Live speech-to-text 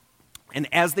And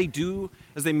as they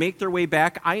make their way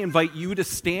back, I invite you to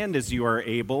stand as you are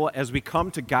able as we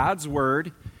come to God's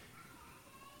Word.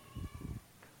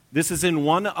 This is in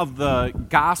one of the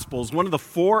Gospels, one of the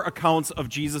 4 accounts of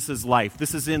Jesus' life.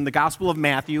 This is in the Gospel of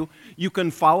Matthew. You can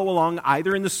follow along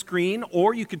either in the screen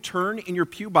or you could turn in your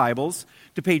pew Bibles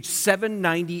to page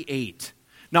 798.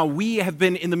 Now, we have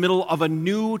been in the middle of a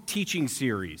new teaching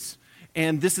series,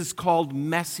 and this is called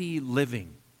Messy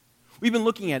Living. We've been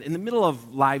looking at, in the middle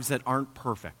of lives that aren't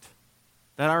perfect,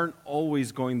 that aren't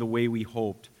always going the way we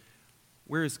hoped,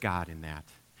 where is God in that?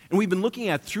 And we've been looking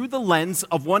at through the lens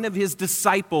of one of his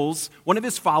disciples, one of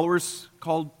his followers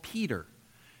called Peter.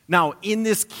 Now, in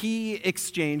this key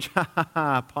exchange,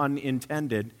 pun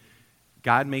intended,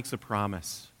 God makes a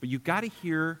promise. But you've got to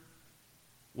hear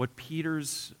what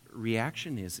Peter's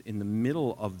reaction is in the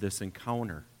middle of this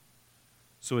encounter.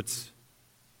 So it's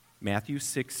Matthew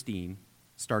 16,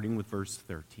 starting with verse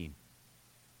 13.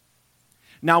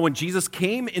 Now, when Jesus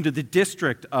came into the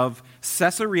district of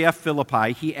Caesarea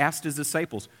Philippi, he asked his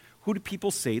disciples, "Who do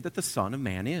people say that the Son of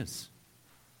Man is?"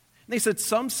 And they said,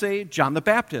 "Some say John the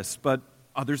Baptist, but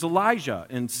others Elijah,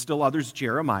 and still others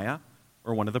Jeremiah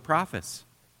or one of the prophets."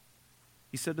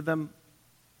 He said to them,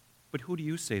 "But who do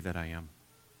you say that I am?"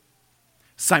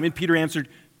 Simon Peter answered,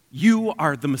 "You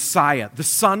are the Messiah, the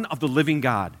Son of the living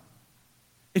God."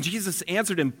 And Jesus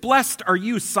answered him, "Blessed are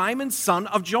you, Simon, son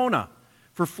of Jonah,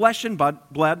 for flesh and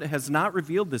blood has not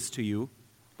revealed this to you,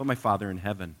 but my Father in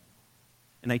heaven.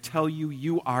 And I tell you,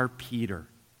 you are Peter,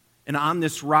 and on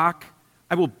this rock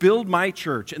I will build my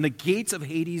church, and the gates of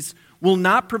Hades will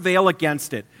not prevail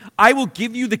against it. I will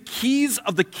give you the keys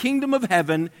of the kingdom of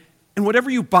heaven, and whatever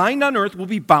you bind on earth will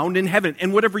be bound in heaven,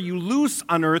 and whatever you loose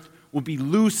on earth will be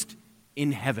loosed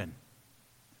in heaven."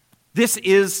 This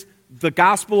is the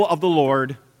gospel of the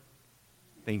Lord.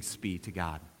 Thanks be to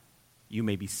God. You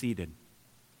may be seated.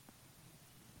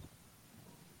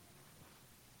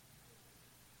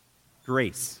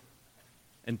 Grace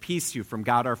and peace to you from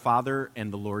God our Father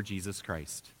and the Lord Jesus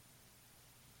Christ.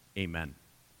 Amen.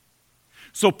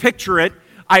 So picture it.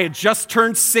 I had just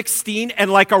turned 16,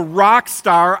 and like a rock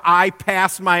star, I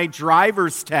passed my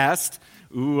driver's test.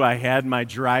 Ooh, I had my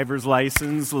driver's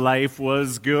license. Life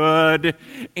was good.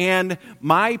 And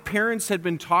my parents had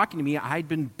been talking to me. I'd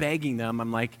been begging them.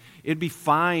 I'm like, it'd be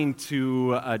fine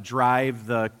to drive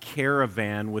the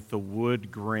Caravan with the wood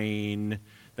grain.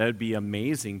 That would be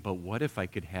amazing. But what if I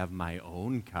could have my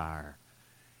own car?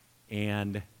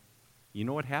 And you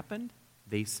know what happened?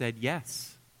 They said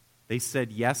yes. They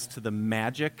said yes to the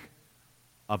magic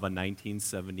of a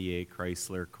 1978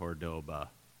 Chrysler Cordoba.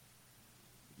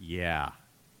 Yeah.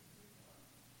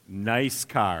 Nice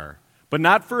car. But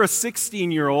not for a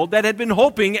 16-year-old that had been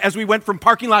hoping, as we went from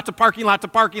parking lot to parking lot to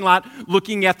parking lot,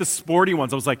 looking at the sporty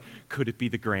ones. I was like, could it be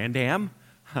the Grand Am?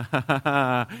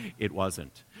 It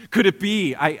wasn't. Could it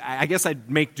be? I guess I'd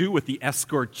make do with the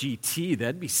Escort GT.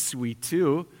 That'd be sweet,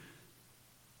 too.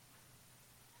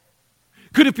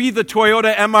 Could it be the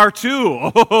Toyota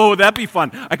MR2? Oh, that'd be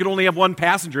fun. I could only have one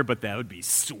passenger, but that would be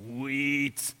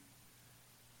sweet.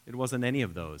 It wasn't any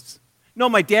of those. No,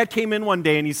 my dad came in one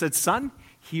day and he said, "Son,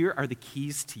 here are the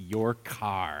keys to your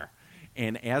car."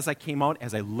 And as I came out,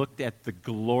 as I looked at the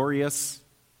glorious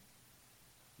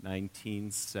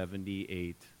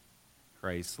 1978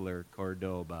 Chrysler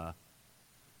Cordoba,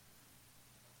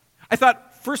 I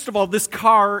thought, first of all, this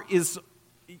car is,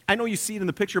 I know you see it in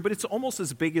the picture, but it's almost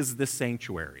as big as this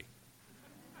sanctuary,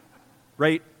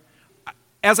 right?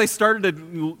 As I started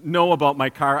to know about my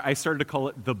car, I started to call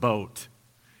it the boat,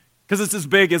 because it's as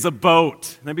big as a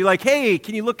boat. And I'd be like, "Hey,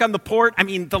 can you look on the port? I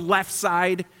mean, the left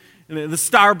side, the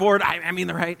starboard, I mean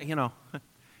the right,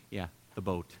 Yeah, the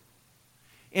boat."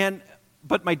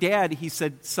 But my dad, he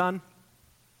said, "Son,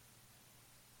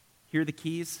 here are the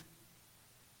keys.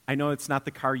 I know it's not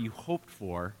the car you hoped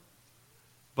for,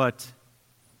 but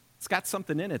it's got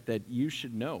something in it that you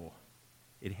should know.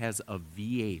 It has a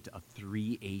V8, a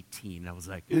 318. I was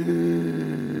like,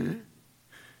 "This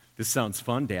sounds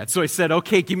fun, Dad." So I said,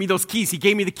 "Okay, give me those keys." He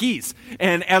gave me the keys.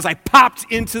 And as I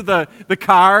popped into the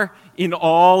car in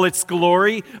all its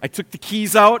glory, I took the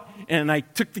keys out, and I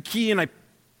took the key, and I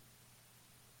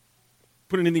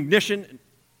put it in the ignition.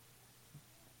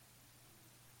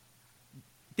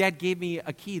 Dad gave me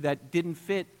a key that didn't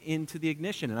fit into the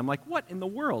ignition. And I'm like, what in the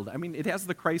world? I mean, it has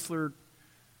the Chrysler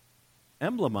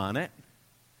emblem on it.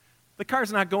 The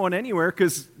car's not going anywhere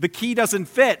because the key doesn't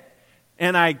fit.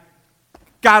 And I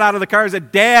got out of the car and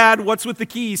said, "Dad, what's with the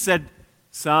key?" He said,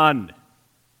 "Son,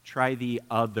 try the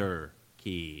other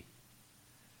key."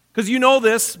 Because you know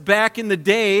this, back in the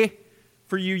day,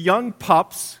 for you young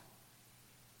pups,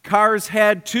 cars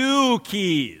had 2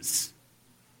 keys.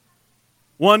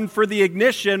 One for the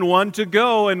ignition, one to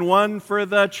go, and one for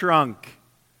the trunk.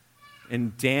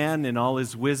 And Dan, in all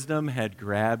his wisdom, had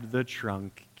grabbed the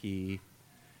trunk key.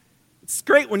 It's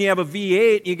great when you have a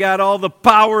V8, you got all the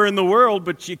power in the world,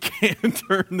 but you can't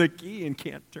turn the key and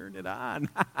can't turn it on.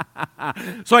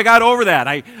 So I got over that.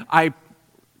 I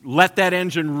let that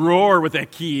engine roar with that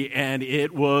key, and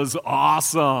it was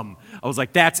awesome. I was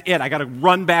like, that's it. I got to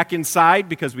run back inside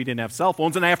because we didn't have cell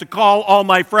phones, and I have to call all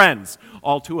my friends,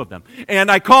 all 2 of them.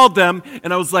 And I called them,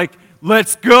 and I was like,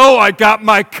 let's go. I got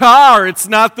my car. It's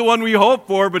not the one we hoped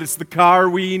for, but it's the car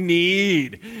we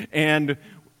need. And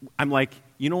I'm like,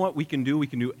 you know what we can do? We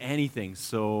can do anything.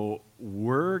 So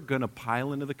we're going to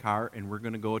pile into the car, and we're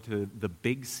going to go to the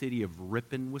big city of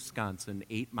Ripon, Wisconsin,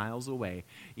 8 miles away.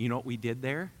 You know what we did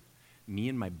there? Me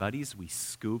and my buddies, we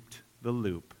scooped the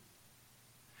loop.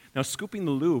 Now, scooping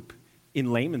the loop,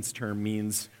 in layman's term,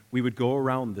 means we would go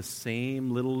around the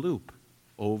same little loop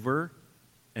over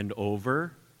and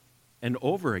over and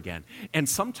over again. And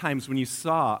sometimes when you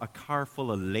saw a car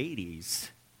full of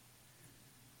ladies,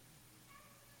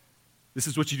 this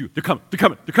is what you do. They're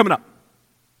coming up.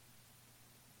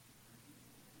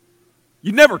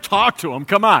 You never talk to them.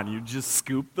 Come on. You just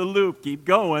scoop the loop, keep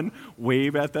going,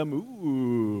 wave at them.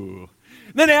 Ooh.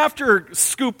 Then after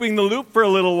scooping the loop for a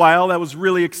little while, that was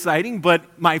really exciting,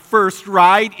 but my first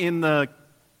ride in the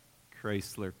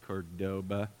Chrysler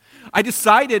Cordoba, I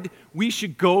decided we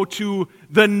should go to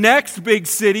the next big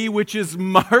city, which is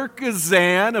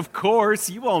Marquezan. Of course,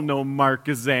 you all know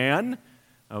Marquezan.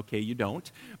 Okay, you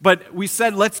don't. But we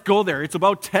said, let's go there. It's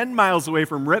about 10 miles away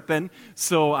from Ripon.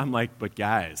 So I'm like, but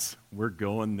guys, we're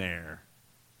going there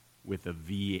with a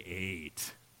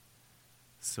V8.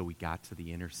 So we got to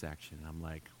the intersection. I'm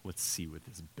like, let's see what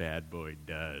this bad boy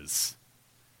does.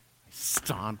 I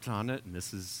stomped on it, and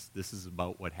this is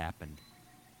about what happened.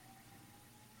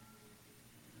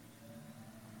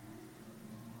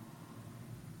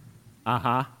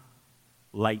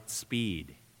 Light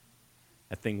speed.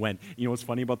 That thing went. You know what's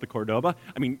funny about the Cordoba?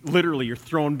 I mean, literally, you're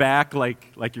thrown back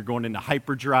like you're going into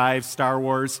hyperdrive, Star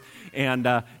Wars,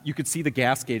 and you could see the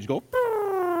gas gauge go.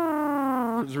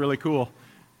 It was really cool.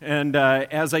 And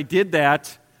as I did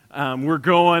that, we're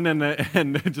going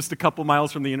and just a couple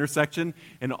miles from the intersection,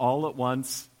 and all at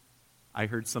once, I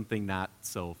heard something not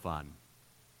so fun.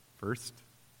 First,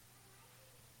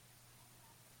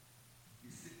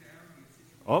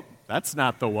 oh, that's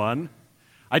not the one.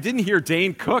 I didn't hear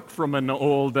Dane Cook from an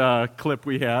old clip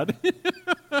we had.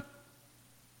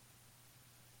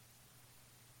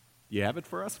 You have it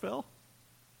for us, Phil?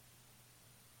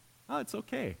 Oh, it's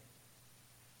okay.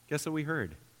 Guess what we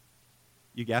heard?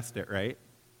 You guessed it, right?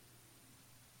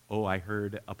 Oh, I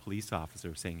heard a police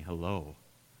officer saying hello.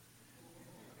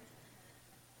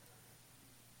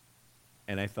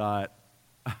 And I thought,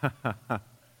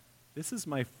 this is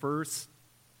my first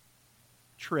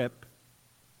trip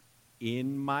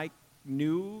in my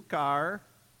new car.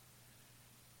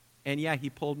 And yeah,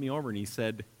 he pulled me over and he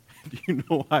said, do you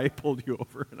know why I pulled you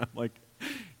over? And I'm like,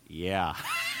 yeah,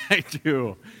 I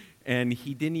do. And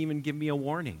he didn't even give me a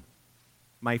warning.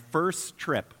 My first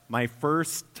trip, my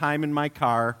first time in my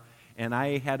car, and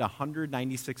I had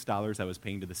 $196 I was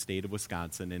paying to the state of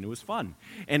Wisconsin, and it was fun.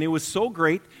 And it was so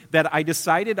great that I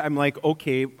decided, I'm like,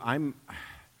 okay, I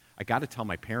got to tell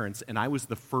my parents, and I was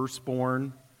the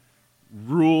firstborn,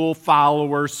 rule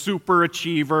follower, super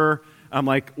achiever. I'm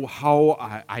like,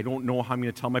 I don't know how I'm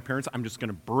going to tell my parents. I'm just going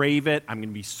to brave it. I'm going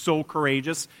to be so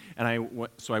courageous. And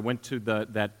so I went to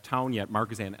that town yet,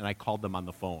 Marquezan, and I called them on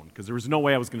the phone because there was no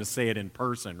way I was going to say it in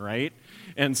person, right?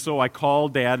 And so I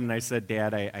called Dad and I said,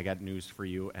 Dad, I got news for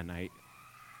you, and I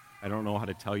don't know how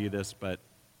to tell you this, but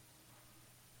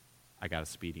I got a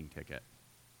speeding ticket.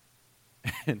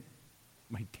 And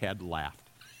my dad laughed.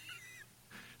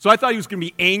 So I thought he was going to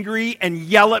be angry and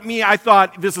yell at me. I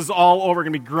thought this is all over,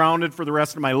 going to be grounded for the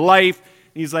rest of my life.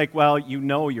 And he's like, well, you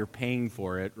know you're paying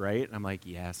for it, right? And I'm like,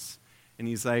 yes. And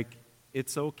he's like,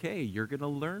 it's okay. You're going to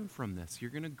learn from this.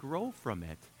 You're going to grow from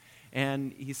it.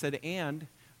 And he said, and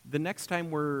the next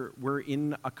time we're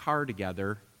in a car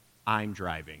together, I'm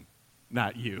driving,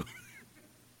 not you.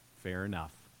 Fair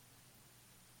enough.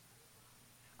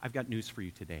 I've got news for you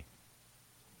today.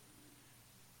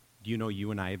 Do you know you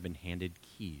and I have been handed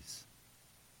keys?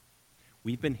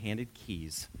 We've been handed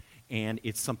keys, and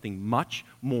it's something much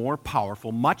more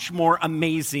powerful, much more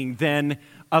amazing than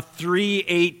a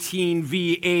 318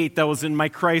 V8 that was in my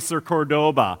Chrysler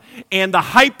Cordoba. And the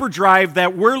hyperdrive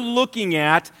that we're looking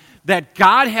at, that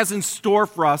God has in store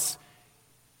for us,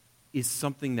 is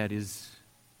something that is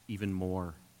even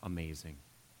more amazing.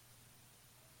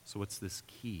 So what's this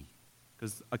key?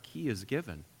 Because a key is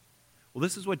given. Well,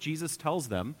 this is what Jesus tells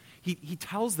them. He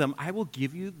tells them, I will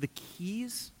give you the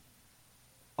keys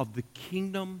of the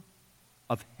kingdom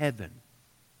of heaven.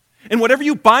 And whatever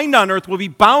you bind on earth will be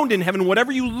bound in heaven.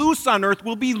 Whatever you loose on earth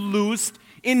will be loosed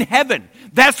in heaven.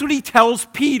 That's what he tells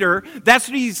Peter. That's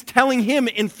what he's telling him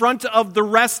in front of the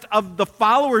rest of the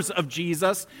followers of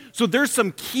Jesus. So there's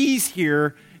some keys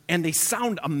here, and they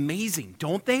sound amazing,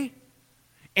 don't they?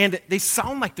 And they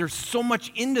sound like there's so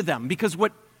much into them, because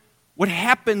what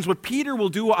happens, what Peter will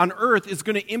do on earth is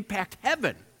going to impact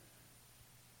heaven.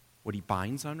 What he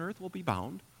binds on earth will be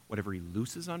bound. Whatever he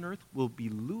looses on earth will be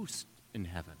loosed in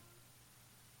heaven.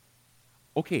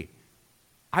 Okay,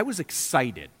 I was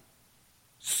excited.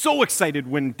 So excited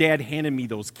when Dad handed me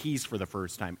those keys for the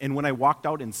first time. And when I walked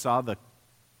out and saw the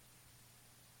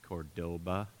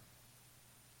Cordoba,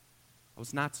 I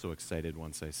was not so excited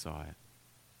once I saw it.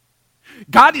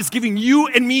 God is giving you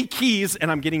and me keys,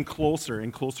 and I'm getting closer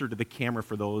and closer to the camera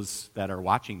for those that are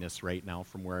watching this right now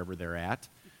from wherever they're at.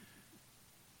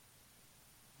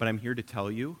 But I'm here to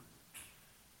tell you,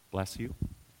 bless you,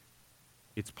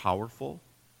 it's powerful,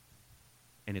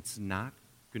 and it's not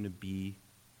going to be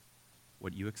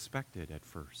what you expected at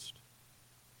first,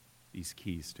 these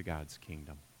keys to God's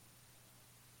kingdom.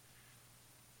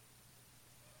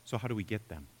 So how do we get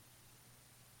them?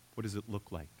 What does it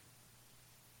look like?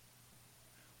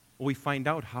 Well, we find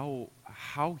out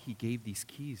how he gave these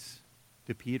keys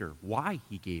to Peter, why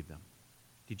he gave them.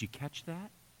 Did you catch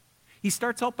that? He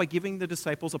starts out by giving the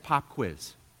disciples a pop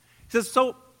quiz. He says,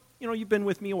 so, you've been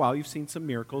with me a while, you've seen some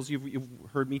miracles, you've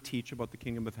heard me teach about the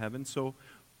kingdom of heaven, so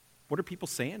what are people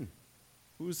saying?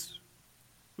 Who's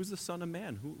the Son of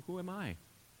Man? Who am I?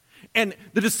 And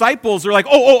the disciples are like,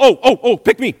 oh,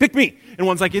 pick me. And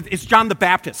one's like, it's John the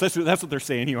Baptist. That's what they're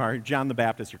saying you are, John the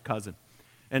Baptist, your cousin.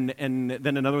 And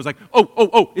then another was like,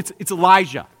 it's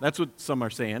Elijah. That's what some are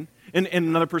saying. And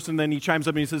another person, then he chimes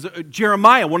up and he says,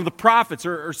 Jeremiah, one of the prophets,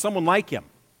 or someone like him.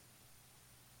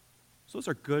 So those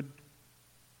are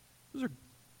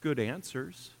good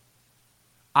answers.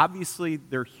 Obviously,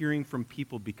 they're hearing from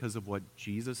people because of what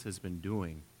Jesus has been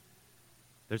doing.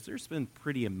 There's been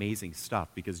pretty amazing stuff,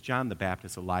 because John the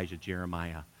Baptist, Elijah,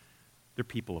 Jeremiah, they're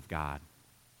people of God.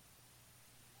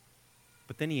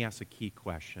 But then he asks a key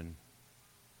question.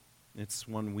 It's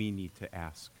one we need to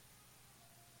ask.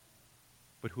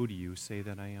 But who do you say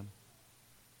that I am?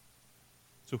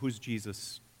 So who's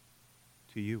Jesus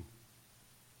to you?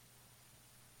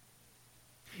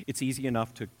 It's easy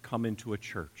enough to come into a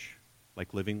church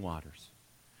like Living Waters.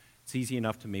 It's easy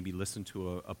enough to maybe listen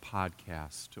to a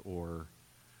podcast or,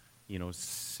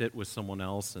 sit with someone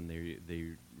else and they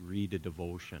read a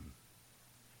devotion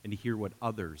and to hear what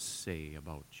others say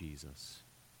about Jesus.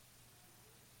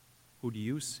 Who do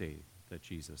you say that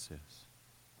Jesus is?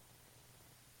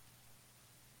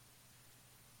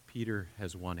 Peter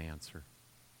has one answer.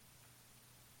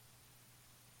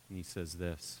 And he says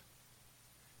this: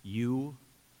 you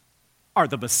are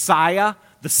the Messiah,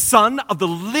 the Son of the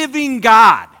living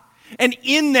God. And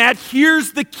in that,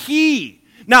 here's the key.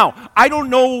 Now, I don't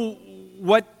know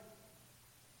what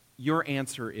your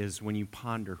answer is when you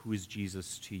ponder who is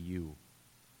Jesus to you.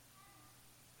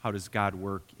 How does God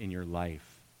work in your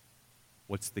life?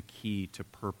 What's the key to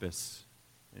purpose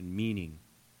and meaning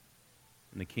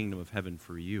in the kingdom of heaven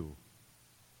for you?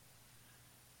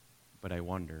 But I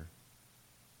wonder,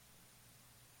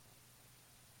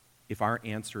 if our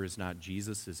answer is not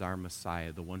Jesus is our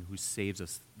Messiah, the one who saves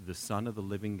us, the Son of the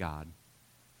living God,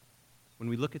 when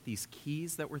we look at these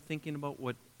keys that we're thinking about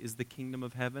what is the kingdom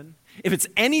of heaven, if it's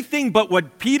anything but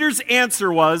what Peter's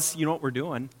answer was, you know what we're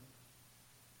doing?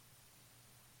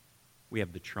 We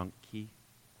have the trunk key.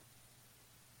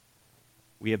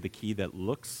 We have the key that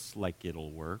looks like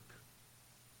it'll work,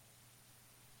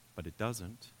 but it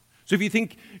doesn't. So if you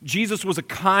think Jesus was a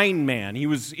kind man, he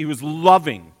was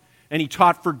loving, and he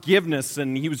taught forgiveness,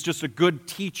 and he was just a good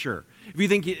teacher, if you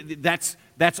think that's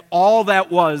all that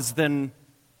was, then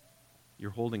you're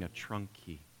holding a trunk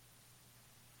key.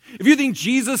 If you think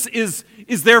Jesus is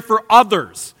there for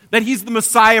others, that he's the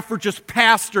Messiah for just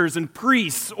pastors and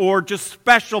priests or just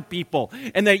special people,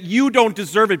 and that you don't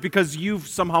deserve it because you've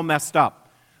somehow messed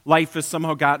up, life has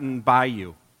somehow gotten by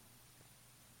you,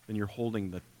 then you're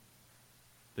holding the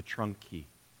trunk key.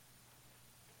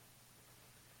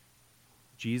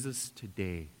 Jesus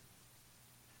today,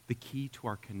 the key to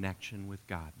our connection with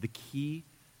God, the key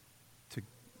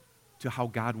to how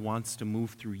God wants to move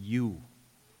through you,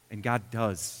 and God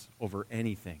does over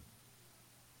anything,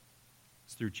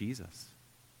 is through Jesus,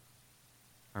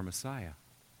 our Messiah.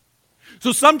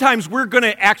 So sometimes we're going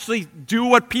to actually do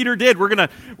what Peter did.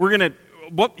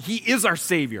 He is our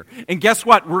Savior. And guess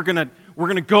what? We're going we're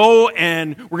going to go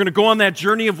and we're going to go on that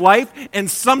journey of life, and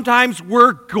sometimes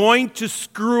we're going to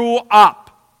screw up.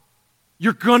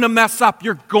 You're going to mess up.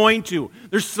 You're going to.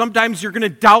 There's sometimes you're going to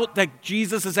doubt that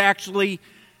Jesus is actually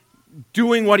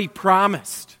doing what he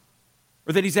promised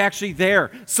or that he's actually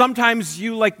there. Sometimes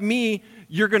you, like me,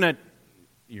 you're going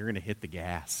to hit the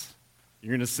gas. You're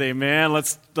going to say, man,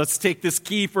 let's take this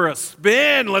key for a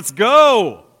spin. Let's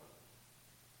go.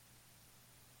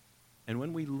 And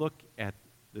when we look at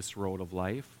this road of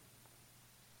life,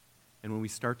 and when we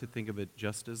start to think of it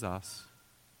just as us,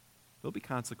 there'll be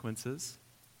consequences.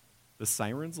 The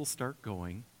sirens will start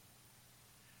going.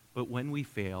 But when we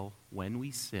fail, when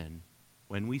we sin,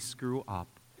 when we screw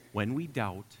up, when we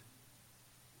doubt,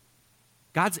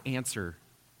 God's answer,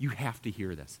 you have to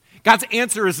hear this. God's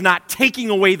answer is not taking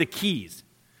away the keys.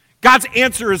 God's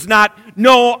answer is not,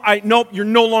 no, you're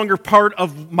no longer part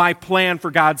of my plan for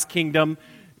God's kingdom.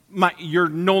 You're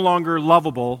no longer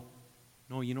lovable.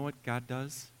 No, you know what God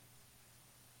does?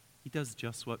 He does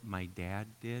just what my dad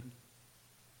did.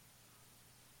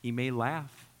 He may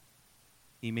laugh.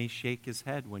 He may shake his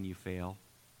head when you fail.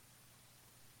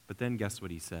 But then guess what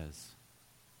he says?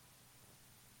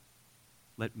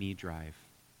 Let me drive.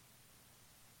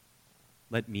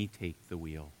 Let me take the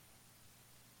wheel.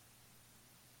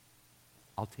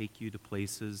 I'll take you to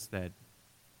places that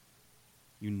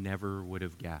you never would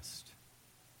have guessed.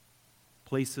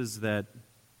 Places that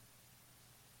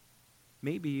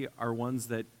maybe are ones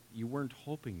that you weren't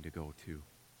hoping to go to.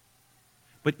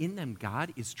 But in them,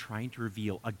 God is trying to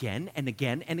reveal again and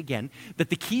again and again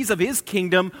that the keys of his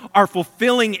kingdom are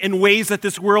fulfilling in ways that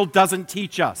this world doesn't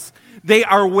teach us. They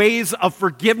are ways of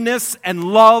forgiveness and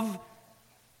love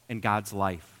and God's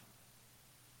life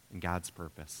and God's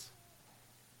purpose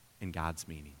and God's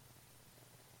meaning.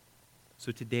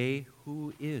 So today,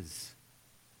 who is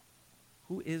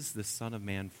the Son of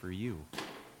Man for you?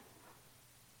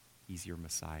 He's your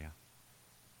Messiah.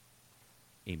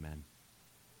 Amen.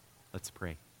 Let's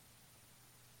pray.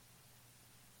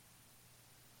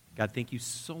 God, thank you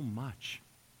so much.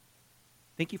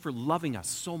 Thank you for loving us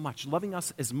so much, loving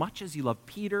us as much as you love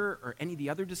Peter or any of the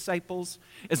other disciples,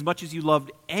 as much as you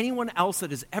loved anyone else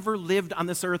that has ever lived on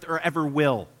this earth or ever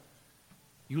will.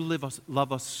 You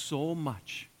love us so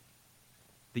much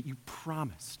that you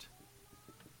promised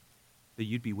that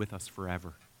you'd be with us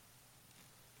forever.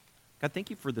 God, thank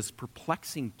you for this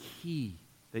perplexing key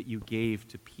that you gave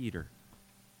to Peter.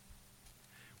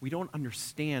 We don't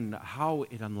understand how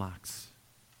it unlocks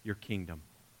your kingdom.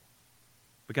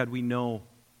 But God, we know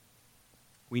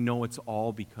it's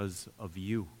all because of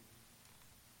you.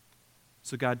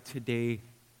 So God, today,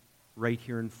 right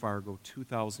here in Fargo,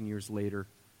 2,000 years later,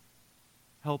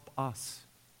 help us.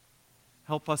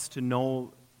 Help us to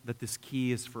know that this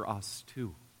key is for us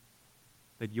too.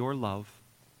 That your love,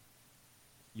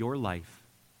 your life,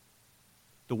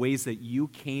 the ways that you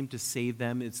came to save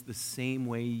them, it's the same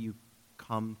way you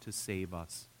come to save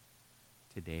us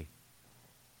today.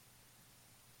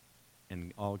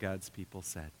 And all God's people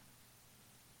said,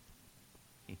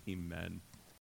 Amen.